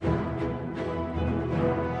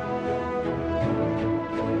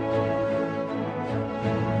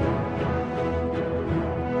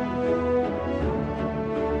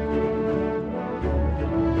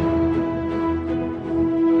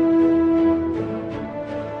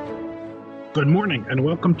Good morning and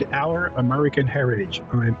welcome to Our American Heritage.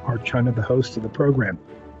 I'm Art China, the host of the program.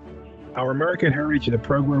 Our American Heritage is a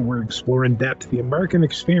program where we explore in depth the American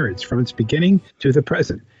experience from its beginning to the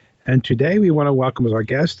present. And today we want to welcome as our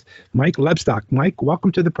guest, Mike LEBSOCK. Mike,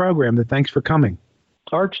 welcome to the program and thanks for coming.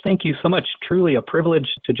 Arch, thank you so much. Truly a privilege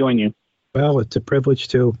to join you. Well, it's a privilege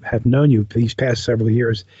to have known you these past several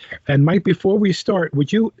years. And Mike, before we start,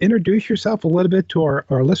 would you introduce yourself a little bit to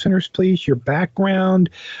our listeners, please? Your background,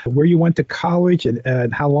 where you went to college,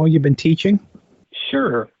 and how long you've been teaching?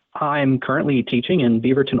 Sure. I'm currently teaching in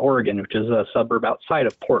Beaverton, Oregon, which is a suburb outside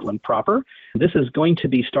of Portland proper. This is going to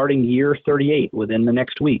be starting year 38 within the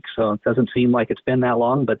next week. So it doesn't seem like it's been that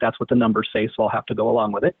long, but that's what the numbers say, so I'll have to go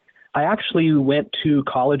along with it. I actually went to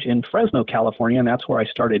college in Fresno, California, and that's where I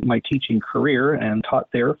started my teaching career and taught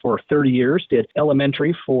there for 30 years, did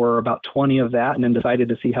elementary for about 20 of that, and then decided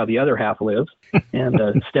to see how the other half lives,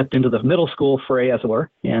 and stepped into the middle school fray, as it were,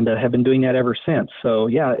 and have been doing that ever since. So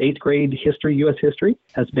yeah, 8th grade history, U.S. history,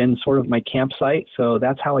 has been sort of my campsite. So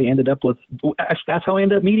that's how I ended up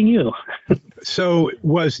meeting you. So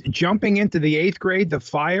was jumping into the 8th grade the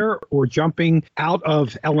fire, or jumping out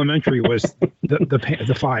of elementary was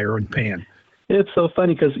the fire and pan? It's so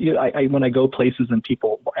funny because when I go places and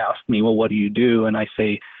people ask me, well, what do you do? And I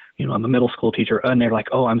say, I'm a middle school teacher. And they're like,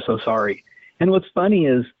 oh, I'm so sorry. And what's funny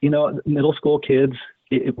is, middle school kids,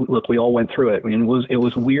 look, we all went through it. I mean, it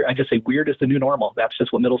was weird. I just say weird is the new normal. That's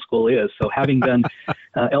just what middle school is. So having done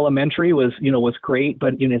elementary was great.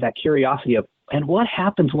 But, that curiosity of, and what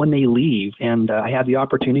happens when they leave? And I had the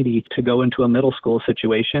opportunity to go into a middle school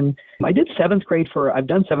situation. I've done 7th grade for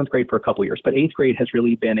a couple of years, but 8th grade has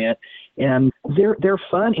really been it. And they're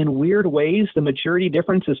fun in weird ways. The maturity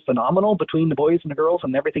difference is phenomenal between the boys and the girls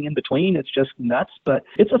and everything in between. It's just nuts, but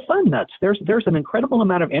it's a fun nuts. There's an incredible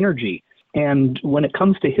amount of energy. And when it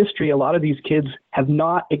comes to history, a lot of these kids have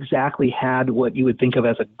not exactly had what you would think of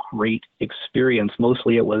as a great experience.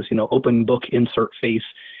 Mostly it was, open book, insert face,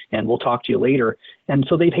 and we'll talk to you later. And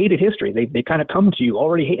so they've hated history. They kind of come to you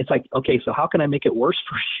already hate. It's like, okay, so how can I make it worse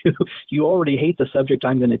for you? You already hate the subject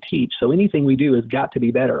I'm going to teach. So anything we do has got to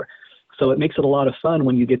be better. So it makes it a lot of fun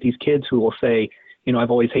when you get these kids who will say,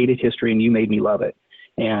 I've always hated history and you made me love it.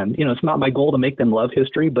 And, it's not my goal to make them love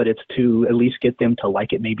history, but it's to at least get them to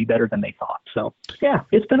like it maybe better than they thought. So, yeah,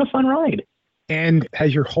 it's been a fun ride. And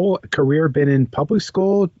has your whole career been in public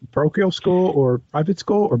school, parochial school, or private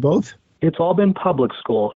school, or both? It's all been public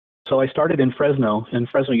school. So I started in Fresno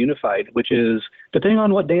Unified, which is, depending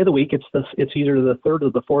on what day of the week, it's either the 3rd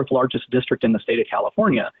or the 4th largest district in the state of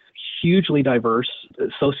California. Hugely diverse,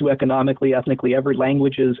 socioeconomically, ethnically, every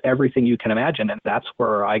languages, everything you can imagine. And that's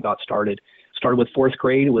where I got started. Started with 4th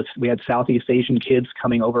grade. We had Southeast Asian kids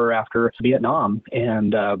coming over after Vietnam,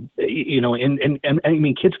 and I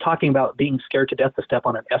mean, kids talking about being scared to death to step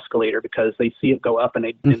on an escalator because they see it go up and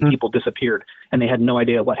people disappeared and they had no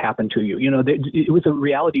idea what happened to you. It was a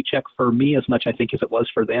reality check for me as much, I think, as it was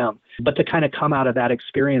for them. But to kind of come out of that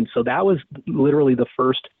experience, so that was literally the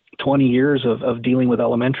first 20 years of dealing with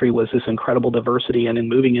elementary, was this incredible diversity. And in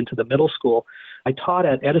moving into the middle school, I taught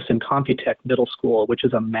at Edison Computech Middle School, which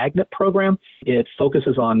is a magnet program. It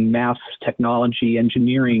focuses on math, technology,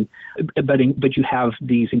 engineering, but you have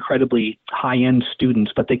these incredibly high-end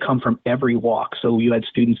students, but they come from every walk. So you had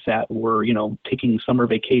students that were, taking summer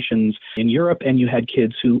vacations in Europe, and you had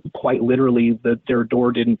kids who quite literally their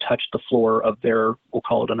door didn't touch the floor of their, we'll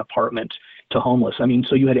call it an apartment, to homeless. I mean,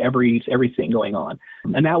 so you had everything going on.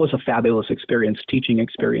 And that was a fabulous teaching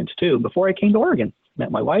experience too, before I came to Oregon.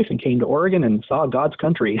 Met my wife and came to Oregon and saw God's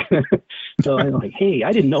country. So I'm like, hey,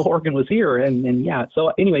 I didn't know Oregon was here. And yeah,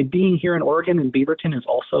 so anyway, being here in Oregon and Beaverton is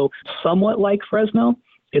also somewhat like Fresno.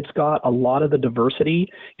 It's got a lot of the diversity.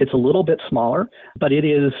 It's a little bit smaller, but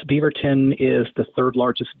Beaverton is the 3rd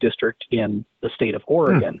largest district in the state of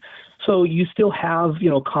Oregon. So you still have,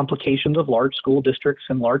 complications of large school districts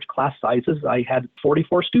and large class sizes. I had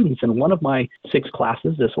 44 students in one of my 6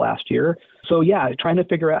 classes this last year. So yeah, trying to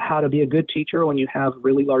figure out how to be a good teacher when you have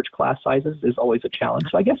really large class sizes is always a challenge.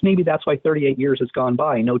 So I guess maybe that's why 38 years has gone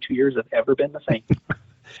by. No 2 years have ever been the same.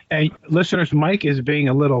 And listeners, Mike is being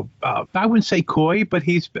a little, I wouldn't say coy, but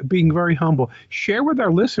he's being very humble. Share with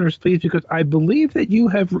our listeners, please, because I believe that you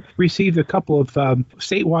have received a couple of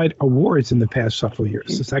statewide awards in the past several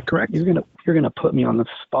years. Is that correct? You're gonna put me on the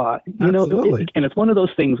spot. Absolutely. And it's one of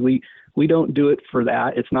those things we don't do it for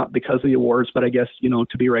that. It's not because of the awards, but I guess,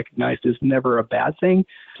 to be recognized is never a bad thing.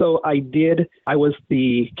 So I was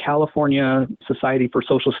the California Society for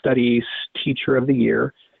Social Studies Teacher of the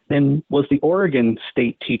Year, then was the Oregon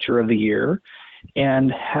State Teacher of the Year,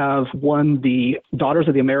 and have won the Daughters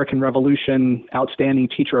of the American Revolution Outstanding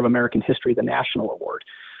Teacher of American History, the National Award.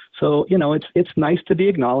 So, it's nice to be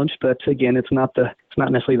acknowledged, but again, it's not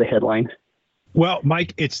necessarily the headline. Well,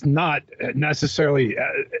 Mike, it's not necessarily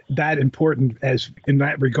that important as in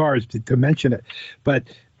that regards to mention it, but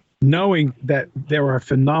knowing that there are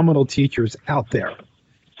phenomenal teachers out there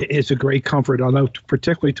is a great comfort. I know,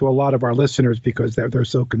 particularly to a lot of our listeners, because they're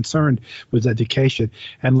so concerned with education.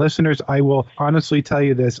 And listeners, I will honestly tell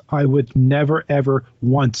you this: I would never, ever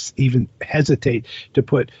once even hesitate to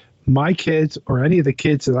put my kids or any of the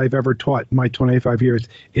kids that I've ever taught in my 25 years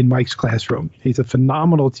in Mike's classroom. He's a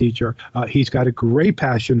phenomenal teacher. He's got a great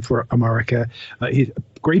passion for America. He's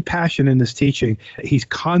great passion in his teaching. He's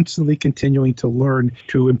constantly continuing to learn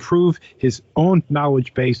to improve his own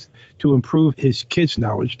knowledge base, to improve his kids'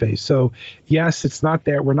 knowledge base. So yes, it's not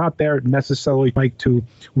there. We're not there necessarily, Mike, to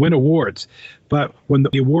win awards, but when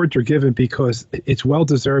the awards are given because it's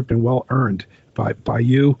well-deserved and well-earned by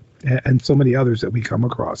you and so many others that we come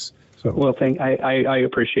across. So, well, I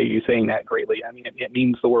appreciate you saying that greatly. I mean, it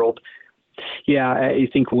means the world. Yeah, I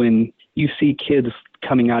think when you see kids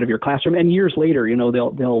coming out of your classroom, and years later,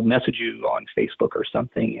 they'll message you on Facebook or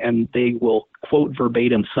something, and they will quote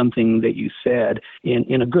verbatim something that you said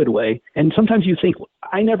in a good way. And sometimes you think,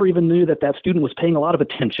 I never even knew that student was paying a lot of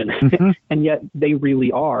attention, and yet they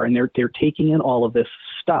really are, and they're taking in all of this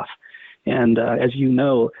stuff. And as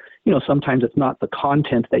sometimes it's not the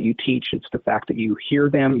content that you teach, it's the fact that you hear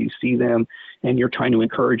them, you see them, and you're trying to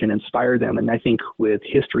encourage and inspire them. And I think with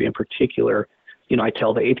history in particular, I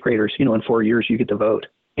tell the 8th graders, in 4 years you get to vote,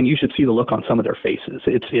 and you should see the look on some of their faces.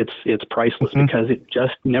 It's priceless because it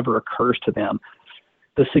just never occurs to them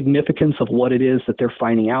the significance of what it is that they're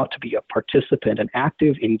finding out to be a participant, an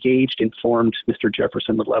active, engaged, informed, Mr.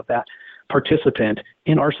 Jefferson would love that, participant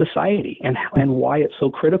in our society, and why it's so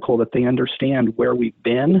critical that they understand where we've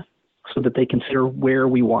been so that they consider where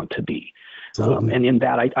we want to be. And in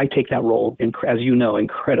that, I take that role, as you know,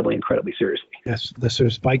 incredibly, incredibly seriously. Yes,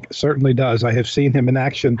 listeners, Mike certainly does. I have seen him in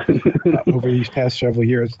action over these past several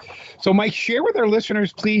years. So, Mike, share with our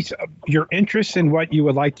listeners, please, your interest in what you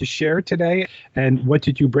would like to share today, and what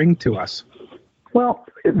did you bring to us? Well,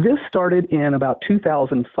 this started in about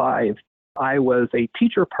 2005. I was a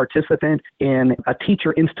teacher participant in a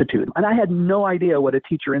teacher institute, and I had no idea what a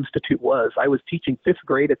teacher institute was. I was teaching 5th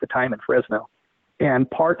grade at the time in Fresno, and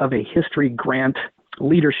part of a history grant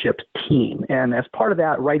leadership team. And as part of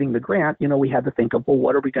that, writing the grant, we had to think of, well,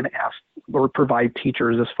 what are we going to ask or provide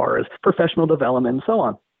teachers as far as professional development and so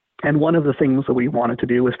on. And one of the things that we wanted to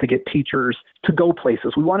do was to get teachers to go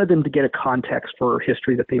places. We wanted them to get a context for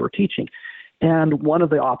history that they were teaching. And one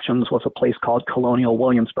of the options was a place called Colonial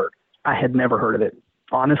Williamsburg. I had never heard of it.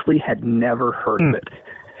 Honestly, had never heard of it.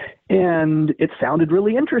 And it sounded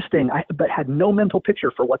really interesting, but had no mental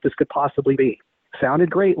picture for what this could possibly be. Sounded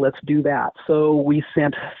great. Let's do that. So we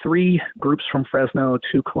sent 3 groups from Fresno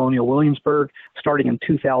to Colonial Williamsburg starting in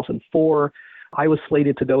 2004. I was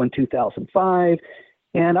slated to go in 2005.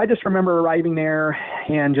 And I just remember arriving there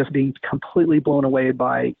and just being completely blown away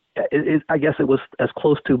by I guess it was as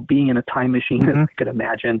close to being in a time machine as I could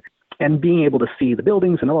imagine, and being able to see the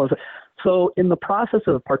buildings and all those. So in the process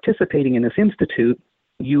of participating in this institute,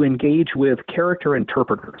 you engage with character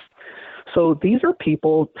interpreters. So these are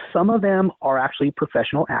people, some of them are actually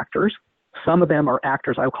professional actors. Some of them are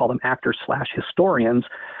actors, I would call them actors/historians,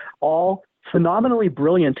 all phenomenally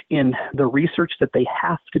brilliant in the research that they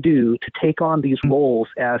have to do to take on these roles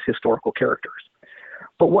as historical characters.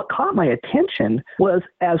 But what caught my attention was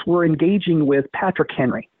as we're engaging with Patrick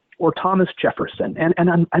Henry or Thomas Jefferson,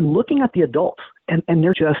 and I'm looking at the adults, and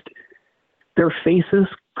they're just, their faces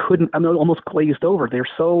almost glazed over. They're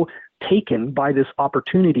so taken by this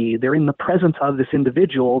opportunity. They're in the presence of this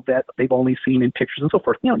individual that they've only seen in pictures and so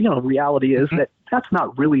forth. Reality is that that's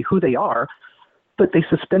not really who they are, but they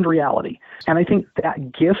suspend reality. And I think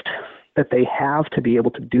that gift that they have to be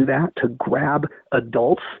able to do that, to grab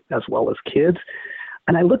adults as well as kids.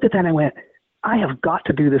 And I looked at that and I went, I have got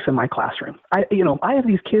to do this in my classroom. I have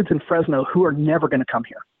these kids in Fresno who are never going to come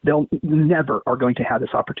here. They'll never are going to have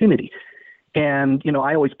this opportunity. And,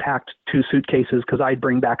 I always packed 2 suitcases because I'd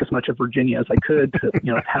bring back as much of Virginia as I could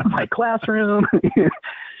to, have my classroom.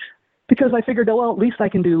 Because I figured, well, at least I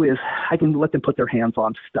can do is I can let them put their hands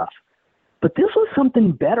on stuff. But this was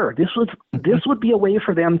something better. This would be a way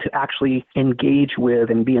for them to actually engage with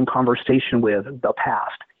and be in conversation with the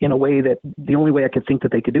past in a way that the only way I could think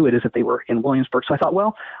that they could do it is if they were in Williamsburg. So I thought,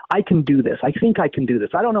 well, I can do this. I think I can do this.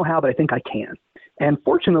 I don't know how, but I think I can. And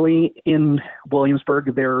fortunately, in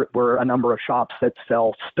Williamsburg, there were a number of shops that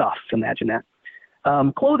sell stuff. Imagine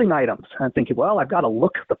that. Clothing items. I'm thinking, well, I've got to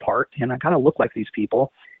look the part and I got to look like these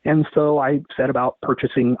people. And so I set about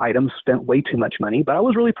purchasing items, spent way too much money, but I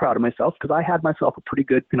was really proud of myself because I had myself a pretty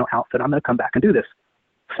good, outfit. I'm going to come back and do this.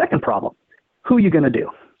 Second problem, who are you going to do?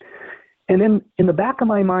 And then in the back of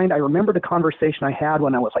my mind, I remembered a conversation I had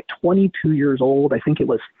when I was like 22 years old. I think it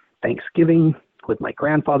was Thanksgiving with my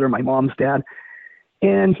grandfather, my mom's dad.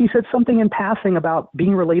 And he said something in passing about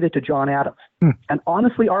being related to John Adams. And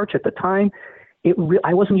honestly, Arch, at the time,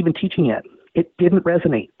 I wasn't even teaching yet. It didn't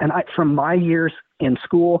resonate. And from my years in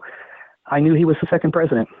school, I knew he was the second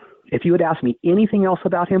president. If you had asked me anything else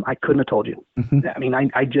about him, I couldn't have told you. I mean,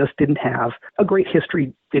 I just didn't have a great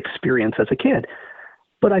history experience as a kid.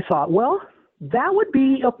 But I thought, well, that would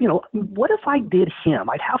be, what if I did him?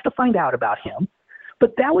 I'd have to find out about him.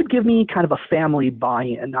 But that would give me kind of a family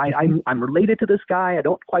buy-in. I'm related to this guy. I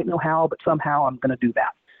don't quite know how, but somehow I'm going to do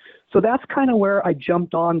that. So that's kind of where I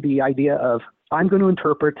jumped on the idea of I'm going to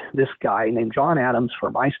interpret this guy named John Adams for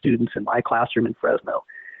my students in my classroom in Fresno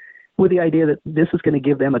with the idea that this is going to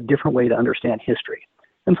give them a different way to understand history.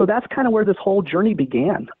 And so that's kind of where this whole journey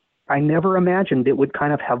began. I never imagined it would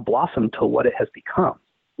kind of have blossomed to what it has become.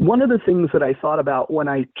 One of the things that I thought about when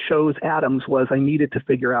I chose Adams was I needed to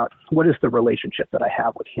figure out what is the relationship that I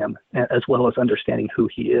have with him, as well as understanding who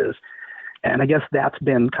he is. And I guess that's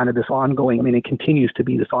been kind of this ongoing, it continues to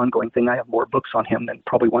be this ongoing thing. I have more books on him than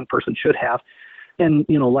probably one person should have. And,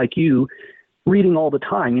 like you, reading all the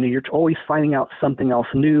time, you're always finding out something else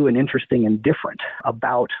new and interesting and different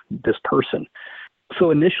about this person. So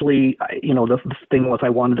initially, the thing was I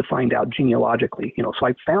wanted to find out genealogically, so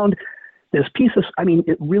I found this piece of,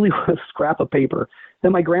 it really was a scrap of paper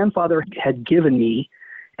that my grandfather had given me.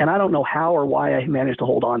 And I don't know how or why I managed to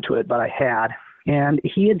hold on to it, but I had. And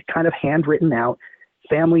he had kind of handwritten out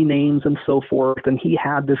family names and so forth. And he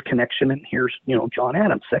had this connection. And here's, John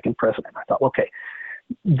Adams, second president. I thought, okay,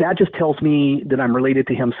 that just tells me that I'm related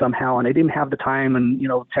to him somehow. And I didn't have the time and,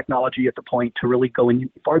 technology at the point to really go any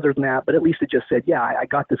farther than that. But at least it just said, yeah, I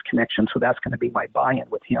got this connection. So that's going to be my buy-in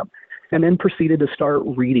with him. And then proceeded to start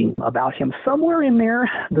reading about him. Somewhere in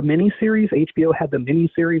there, the miniseries, HBO had the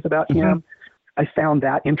miniseries about him. I found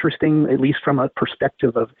that interesting, at least from a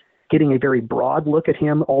perspective of getting a very broad look at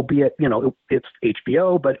him, albeit, it's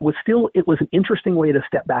HBO, but it was an interesting way to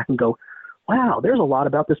step back and go, wow, there's a lot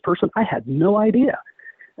about this person I had no idea.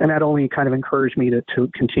 And that only kind of encouraged me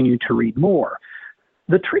to continue to read more.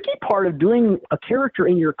 The tricky part of doing a character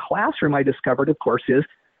in your classroom, I discovered, of course, is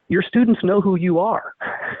your students know who you are.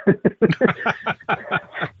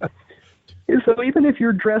 So even if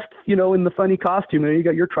you're dressed, in the funny costume, and you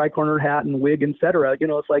got your tri-corner hat and wig, et cetera,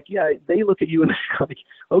 it's like, yeah, they look at you and they're like,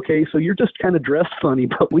 okay, so you're just kind of dressed funny,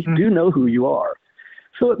 but we do know who you are.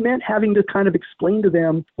 So it meant having to kind of explain to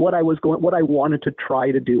them what I wanted to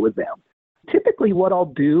try to do with them. Typically what I'll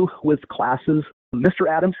do with classes, Mr.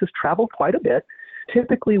 Adams has traveled quite a bit.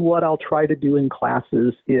 Typically what I'll try to do in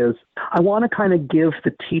classes is I want to kind of give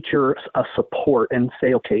the teacher a support and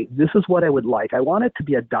say, okay, this is what I would like. I want it to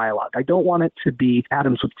be a dialogue. I don't want it to be,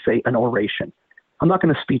 Adams would say, an oration. I'm not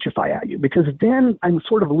going to speechify at you because then I'm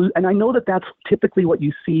sort of, and I know that that's typically what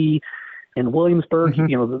you see in Williamsburg.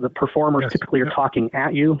 The performers typically are talking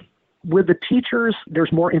at you. With the teachers,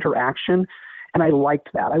 there's more interaction, and I liked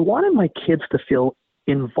that. I wanted my kids to feel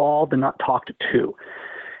involved and not talked to.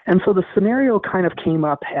 And so the scenario kind of came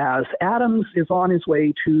up as Adams is on his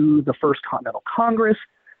way to the First Continental Congress.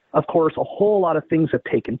 Of course, a whole lot of things have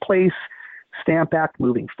taken place. Stamp Act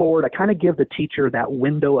moving forward. I kind of give the teacher that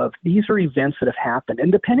window of these are events that have happened.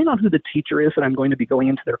 And depending on who the teacher is that I'm going to be going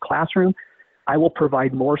into their classroom, I will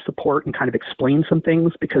provide more support and kind of explain some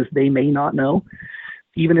things because they may not know.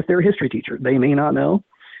 Even if they're a history teacher, they may not know.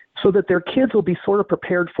 So that their kids will be sort of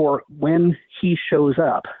prepared for when he shows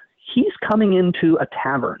up. He's coming into a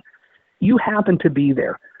tavern. You happen to be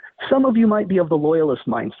there. Some of you might be of the loyalist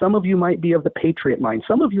mind. Some of you might be of the patriot mind.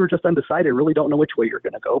 Some of you are just undecided, really don't know which way you're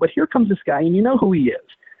going to go. But here comes this guy, and you know who he is.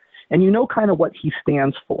 And you know kind of what he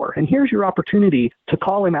stands for. And here's your opportunity to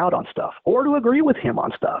call him out on stuff or to agree with him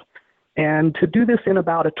on stuff. And to do this in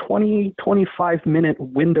about a 25-minute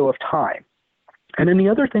window of time. And then the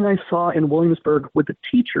other thing I saw in Williamsburg with the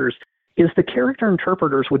teachers is the character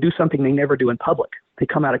interpreters would do something they never do in public. They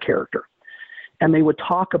come out of character. And they would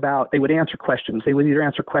answer questions. They would either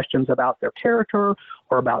answer questions about their character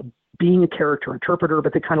or about being a character interpreter,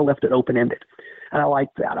 but they kind of left it open-ended. And I like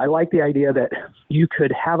that. I like the idea that you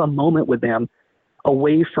could have a moment with them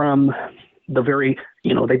away from the very,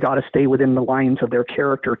 they got to stay within the lines of their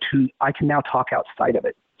character to, I can now talk outside of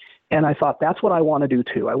it. And I thought that's what I want to do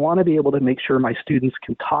too. I want to be able to make sure my students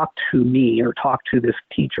can talk to me or talk to this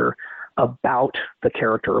teacher about the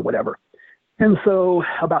character or whatever. And so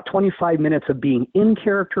about 25 minutes of being in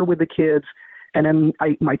character with the kids, And then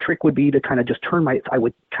my trick would be to kind of just I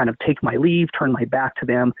would kind of take my leave, turn my back to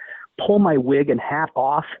them, pull my wig and hat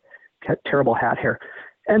off, terrible hat hair,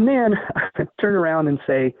 and then turn around and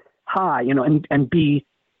say, hi, and be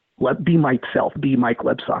myself, be Mike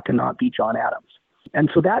LEBSOCK and not be John Adams. And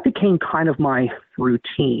so that became kind of my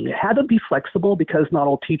routine. It had to be flexible because not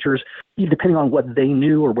all teachers, depending on what they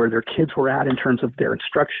knew or where their kids were at in terms of their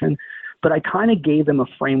instruction, but I kind of gave them a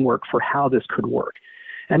framework for how this could work.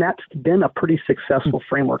 And that's been a pretty successful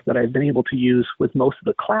framework that I've been able to use with most of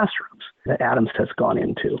the classrooms that Adams has gone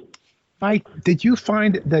into. Mike, did you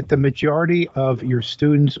find that the majority of your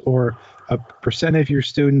students, or a percent of your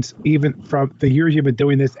students, even from the years you've been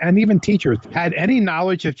doing this, and even teachers, had any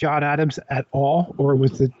knowledge of John Adams at all? Or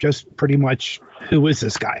was it just pretty much, who is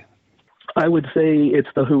this guy? I would say it's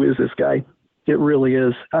the who is this guy. It really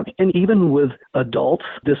is. And even with adults,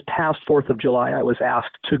 this past 4th of July, I was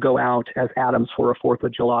asked to go out as Adams for a 4th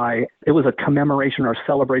of July. It was a commemoration or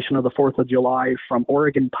celebration of the 4th of July from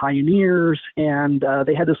Oregon pioneers. And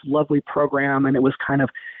they had this lovely program, and it was kind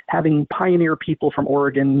of having pioneer people from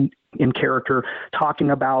Oregon in character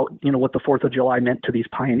talking about, what the 4th of July meant to these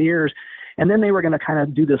pioneers. And then they were going to kind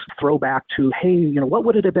of do this throwback to, hey, what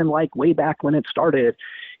would it have been like way back when it started?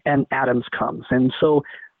 And Adams comes. And so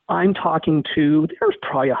I'm talking to, there's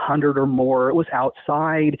probably 100 or more. It was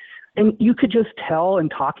outside. And you could just tell in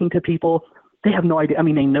talking to people, they have no idea. I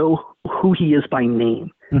mean, they know who he is by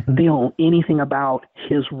name. Mm-hmm. They don't know anything about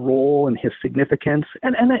his role and his significance.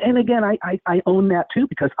 And again, I own that too,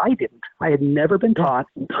 because I didn't. I had never been taught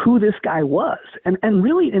who this guy was. And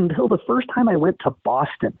really until the first time I went to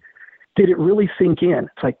Boston, did it really sink in.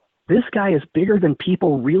 It's like, this guy is bigger than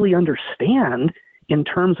people really understand in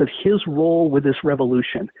terms of his role with this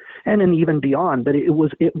revolution, and then even beyond. But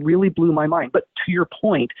it really blew my mind. But to your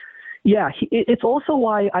point, yeah, it's also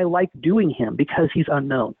why I like doing him, because he's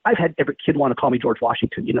unknown. I've had every kid want to call me George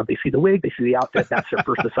Washington. They see the wig, they see the outfit, that's their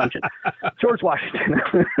first assumption. George Washington.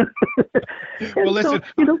 Well, listen,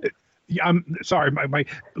 so, I'm sorry, my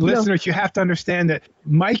listeners, you have to understand that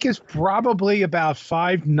Mike is probably about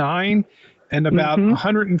 5'9", and about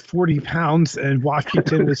 140 pounds, and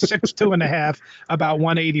Washington was 6'2.5", about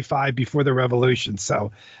 185 before the revolution.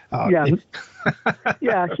 So,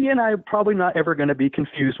 yeah, he and I are probably not ever going to be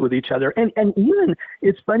confused with each other. And even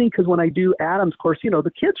it's funny because when I do Adams, of course,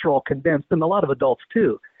 the kids are all convinced, and a lot of adults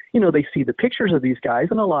too. They see the pictures of these guys,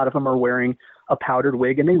 and a lot of them are wearing a powdered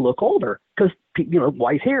wig, and they look older because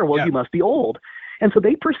white hair. Well, you must be old. And so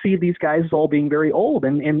they perceive these guys as all being very old.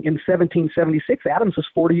 And in 1776, Adams was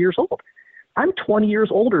 40 years old. I'm 20 years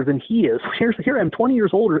older than he is. Here I'm 20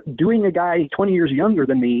 years older doing a guy 20 years younger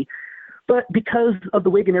than me. But because of the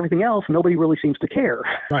wig and everything else, nobody really seems to care.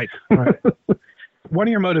 Right. One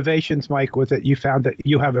of your motivations, Mike, was that you found that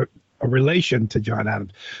you have a relation to John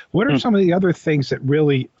Adams. What are some of the other things that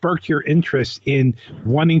really sparked your interest in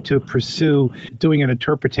wanting to pursue doing an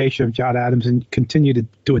interpretation of John Adams and continue to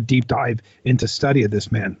do a deep dive into study of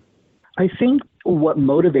this man? I think what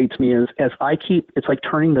motivates me is as it's like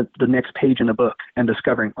turning the next page in a book and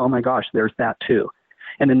discovering, oh my gosh, there's that too.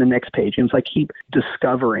 And then the next page. And it's like keep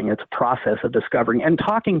discovering. It's a process of discovering and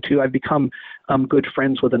talking to. I've become good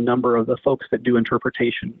friends with a number of the folks that do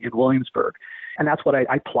interpretation in Williamsburg. And that's what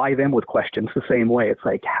I ply them with questions the same way. It's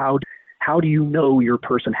like, how do you know your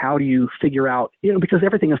person? How do you figure out, because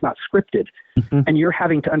everything is not scripted and you're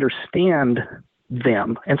having to understand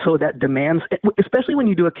them. And so that demands, especially when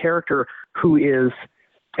you do a character who is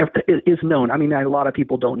known. I mean, a lot of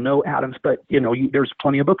people don't know Adams, but there's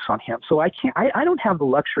plenty of books on him. So I don't have the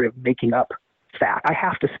luxury of making up fact. I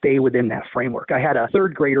have to stay within that framework. I had a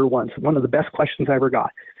third grader once, one of the best questions I ever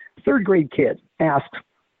got. Third grade kid asked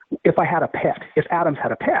if I had a pet, if Adams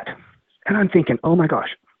had a pet. And I'm thinking, oh my gosh,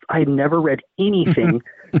 I had never read anything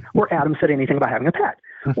where Adams said anything about having a pet.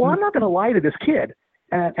 Well, I'm not going to lie to this kid.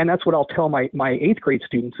 And that's what I'll tell my 8th grade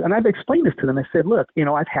students. And I've explained this to them. I said, look,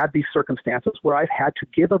 I've had these circumstances where I've had to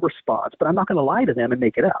give a response, but I'm not going to lie to them and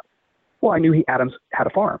make it up. Well, I knew Adams had a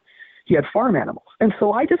farm. He had farm animals. And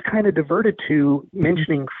so I just kind of diverted to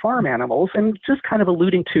mentioning farm animals and just kind of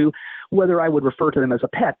alluding to whether I would refer to them as a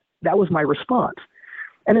pet. That was my response.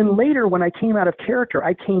 And then later, when I came out of character,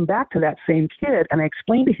 I came back to that same kid and I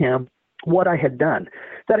explained to him what I had done,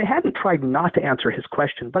 that I hadn't tried not to answer his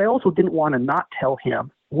question, but I also didn't want to not tell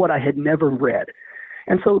him what I had never read.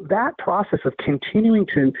 And so that process of continuing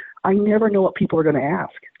I never know what people are going to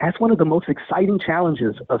ask. That's one of the most exciting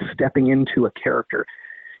challenges of stepping into a character.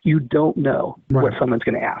 You don't know what someone's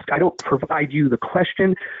going to ask. I don't provide you the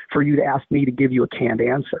question for you to ask me to give you a canned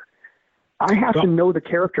answer. I have to know the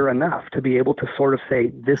character enough to be able to sort of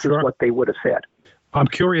say, this is what they would have said. I'm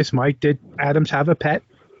curious, Mike, did Adams have a pet?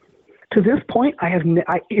 To this point,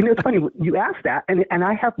 it's funny, you asked that, and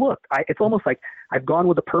I have looked. It's almost like I've gone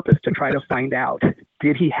with a purpose to try to find out,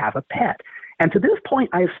 did he have a pet? And to this point,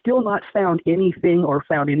 I have still not found anything or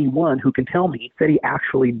found anyone who can tell me that he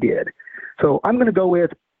actually did. So I'm going to go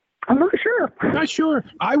with, I'm not sure. Not sure.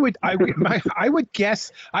 I would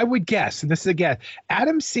guess, and this is a guess,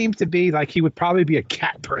 Adams seems to be like he would probably be a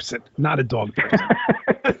cat person, not a dog person.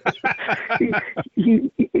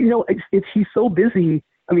 He's so busy.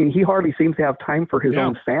 I mean, he hardly seems to have time for his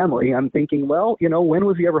own family. I'm thinking, well, when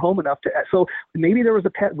was he ever home enough to? So maybe there was a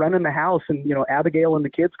pet running the house, and Abigail and the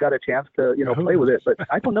kids got a chance to play with it. But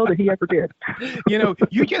I don't know that he ever did.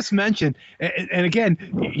 You just mentioned, and again,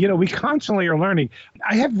 we constantly are learning.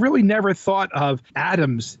 I have really never thought of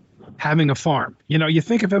Adams having a farm. You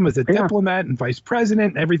think of him as a diplomat and vice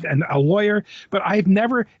president, and everything, and a lawyer, but I've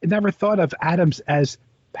never thought of Adams as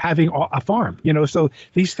having a farm. So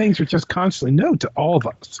these things are just constantly new to all of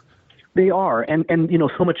us. They are, and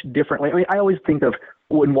so much differently. I mean, I always think of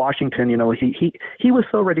in Washington, he was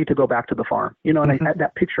so ready to go back to the farm, and I had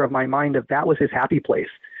that picture of my mind of that was his happy place.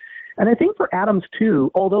 And I think for Adams too,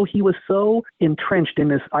 although he was so entrenched in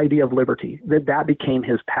this idea of liberty, that became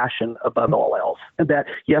his passion above all else. And that,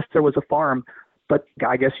 yes, there was a farm, but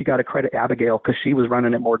I guess you got to credit Abigail because she was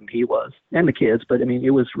running it more than he was, and the kids. But I mean, it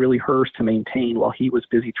was really hers to maintain while he was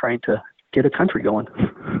busy trying to get a country going.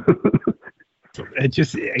 It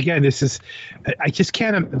just, again, I just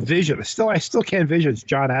can't envision. I still can't envision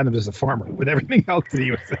John Adams as a farmer with everything else that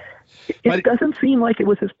he was. It doesn't seem like it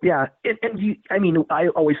was his. Yeah, I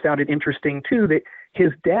always found it interesting too that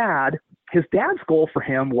his dad's goal for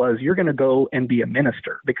him was, you're going to go and be a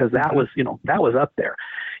minister, because that was up there.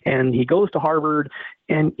 And he goes to Harvard,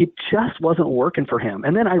 and it just wasn't working for him.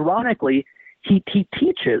 And then ironically, he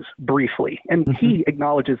teaches briefly, and he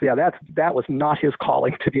acknowledges, that was not his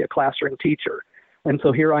calling to be a classroom teacher. And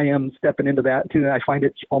so here I am stepping into that too. And I find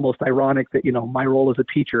it almost ironic that, my role as a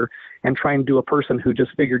teacher and trying to do a person who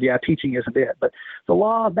just figured, teaching isn't it. But the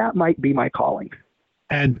law, that might be my calling.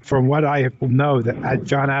 And from what I know, that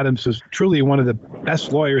John Adams was truly one of the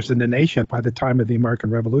best lawyers in the nation by the time of the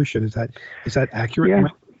American Revolution. Is that accurate? Yeah.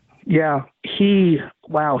 Yeah. He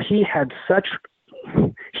had such.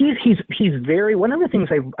 He's very, one of the things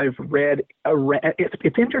I've read,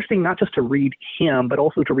 it's interesting not just to read him, but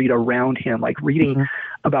also to read around him, like reading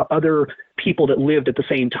about other people that lived at the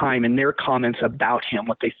same time and their comments about him,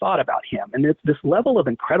 what they thought about him. And it's this level of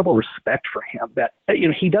incredible respect for him that,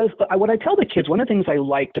 he does. What I tell the kids, one of the things I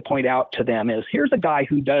like to point out to them is, here's a guy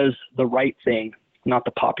who does the right thing, not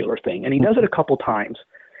the popular thing. And he does it a couple times.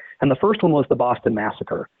 And the first one was the Boston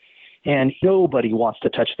Massacre. And nobody wants to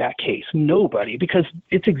touch that case. Nobody, because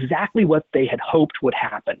it's exactly what they had hoped would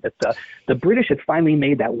happen, that the British had finally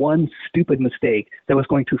made that one stupid mistake that was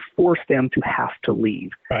going to force them to have to leave.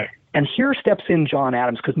 Right. And here steps in John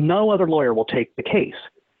Adams, because no other lawyer will take the case.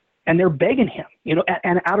 And they're begging him,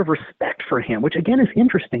 and out of respect for him, which again is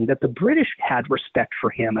interesting, that the British had respect for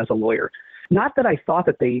him as a lawyer. Not that I thought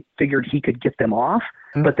that they figured he could get them off,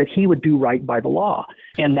 but that he would do right by the law.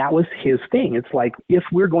 And that was his thing. It's like, if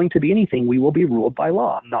we're going to be anything, we will be ruled by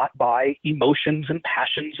law, not by emotions and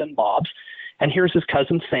passions and mobs. And here's his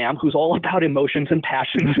cousin Sam, who's all about emotions and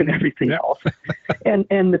passions and everything else. And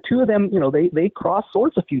the two of them, they crossed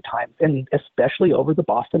swords a few times, and especially over the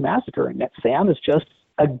Boston Massacre. And that Sam is just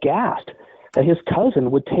aghast that his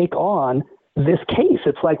cousin would take on this case.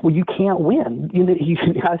 It's like, well, you can't win.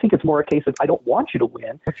 I think it's more a case of, I don't want you to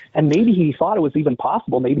win. And maybe he thought it was even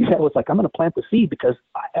possible. Maybe that was like, I'm going to plant the seed because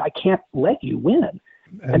I can't let you win.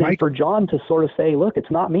 And then for John to sort of say, look,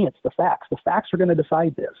 it's not me, it's the facts. The facts are going to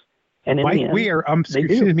decide this. And in the end, we are,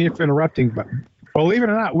 excuse me for interrupting, but believe it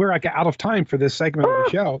or not, we're out of time for this segment of the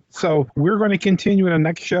show. So we're going to continue in the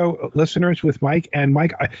next show, listeners, with Mike. And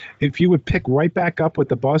Mike, if you would pick right back up with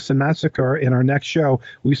the Boston Massacre in our next show,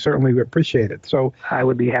 we certainly would appreciate it. So I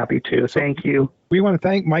would be happy to. Thank you. We want to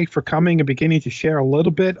thank Mike for coming and beginning to share a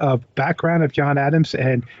little bit of background of John Adams,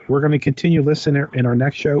 and we're going to continue listening in our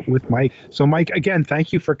next show with Mike. So Mike, again,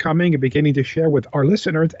 thank you for coming and beginning to share with our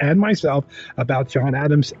listeners and myself about John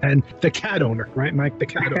Adams and the cat owner, right, Mike? The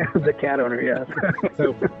cat owner. The cat owner, yes.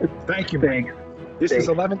 So thank you, Mike. Thanks. This is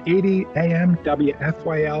 1180 AM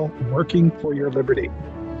WFYL, working for your liberty.